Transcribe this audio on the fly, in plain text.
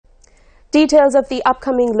Details of the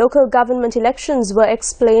upcoming local government elections were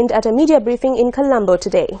explained at a media briefing in Colombo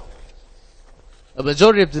today. A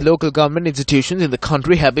majority of the local government institutions in the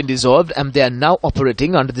country have been dissolved and they are now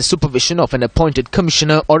operating under the supervision of an appointed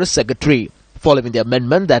commissioner or a secretary. Following the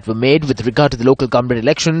amendment that were made with regard to the local government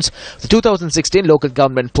elections, the 2016 local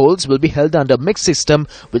government polls will be held under a mixed system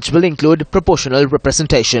which will include proportional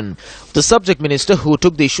representation. The subject minister who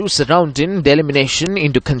took the issues surrounding the elimination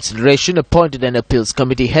into consideration appointed an appeals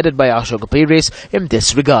committee headed by Ashoka Pires in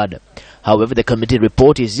this regard. However, the committee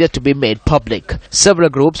report is yet to be made public. Several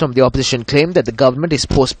groups from the opposition claim that the government is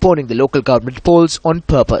postponing the local government polls on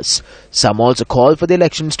purpose. Some also call for the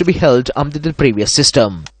elections to be held under the previous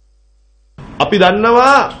system. අපි දන්නවා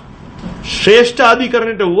ශ්‍රේෂ්ඨ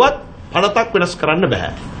අධිකරණයට වුවත් පනතක් වෙනස් කරන්න බෑ.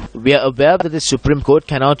 We are aware that the Supreme Court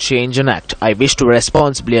cannot change an act. I wish to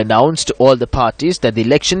responsibly announce to all the parties that the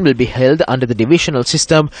election will be held under the divisional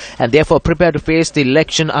system and therefore prepare to face the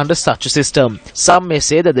election under such a system. Some may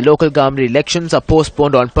say that the local government elections are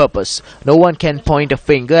postponed on purpose. No one can point a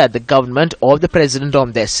finger at the government or the president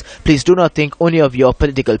on this. Please do not think only of your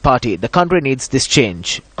political party. The country needs this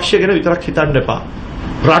change.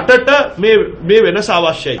 රටට මේ වෙනස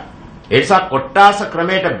අවශ්‍යයි. ඒසා කොට්ටාස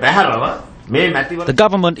ක්‍රමයට බැහැරව මේ මැතිවරණ The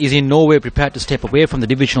government is in no way prepared to step away from the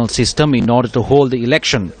divisional system in order to hold the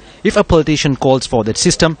election. If a politician calls for that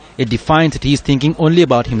system, it defines that he is thinking only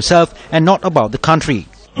about himself and not about the country.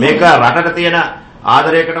 මේක රටට තියෙන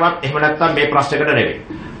ආදරයකටවත් එහෙම නැත්නම් මේ ප්‍රශ්නයකට නෙවෙයි.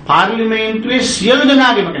 පාර්ලිමේන්තුවේ සියලු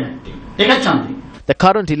දෙනාගේම කැමැත්ත. ඒකත් ඡන්දය. The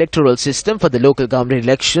current electoral system for the local government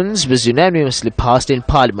elections was unanimously passed in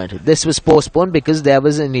Parliament. This was postponed because there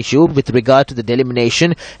was an issue with regard to the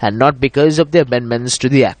delimitation and not because of the amendments to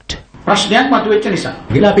the Act.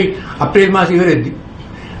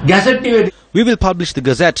 We will publish the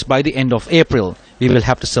Gazette by the end of April. We will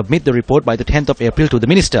have to submit the report by the 10th of April to the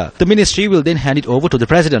Minister. The Ministry will then hand it over to the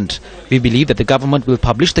President. We believe that the government will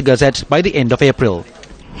publish the Gazette by the end of April.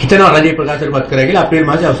 හිතනවා රජයේ ප්‍රකාශනපත් කරා කියලා අප්‍රේල්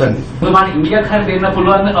මාසේ අවසානයේ. ඔබ ඉන්දියාට හරිය දෙන්න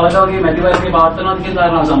පුළුවන් අවදාගේ මැතිවරණේ පවත්වනවාද කියන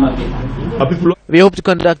කාරණාව සම්බන්ධයෙන්. We hope to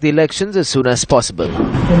conduct the elections as soon as possible.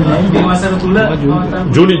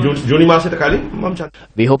 ජූනි මාසෙට කලින් මම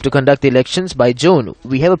We hope to conduct the elections by June.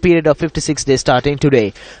 We have a period of 56 days starting today.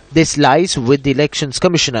 This lies with the elections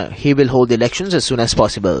commissioner. He will hold the elections as soon as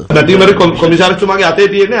possible. මැතිවරණ කොමිසාරිතුමාගේ අතේ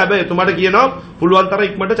තියෙන්නේ හැබැයි එතුමාට කියනවා පුළුවන් තරම්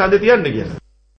ඉක්මනට ඡන්දේ තියන්න කියලා.